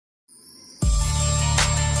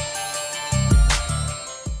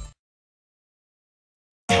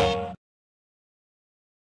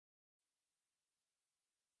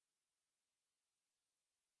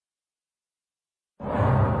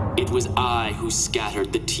It was I who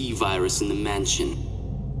scattered the T-virus in the mansion.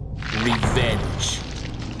 Revenge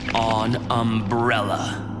on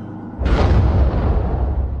Umbrella.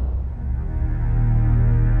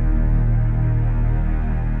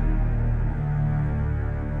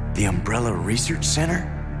 The Umbrella Research Center?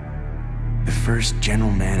 The first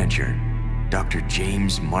general manager, Dr.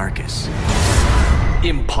 James Marcus.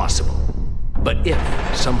 Impossible. But if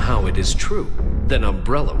somehow it is true, then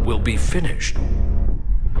Umbrella will be finished.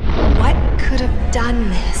 What could have done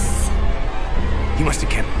this? He must have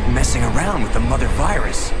kept messing around with the mother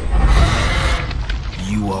virus.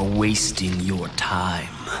 You are wasting your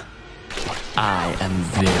time. I am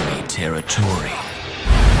very territorial.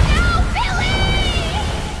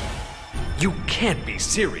 You can't be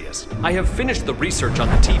serious. I have finished the research on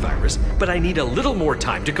the T-virus, but I need a little more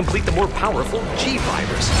time to complete the more powerful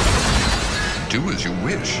G-virus. Do as you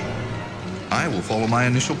wish. I will follow my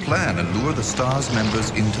initial plan and lure the STARS members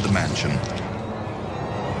into the mansion.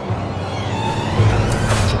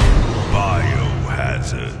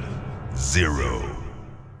 Biohazard 0.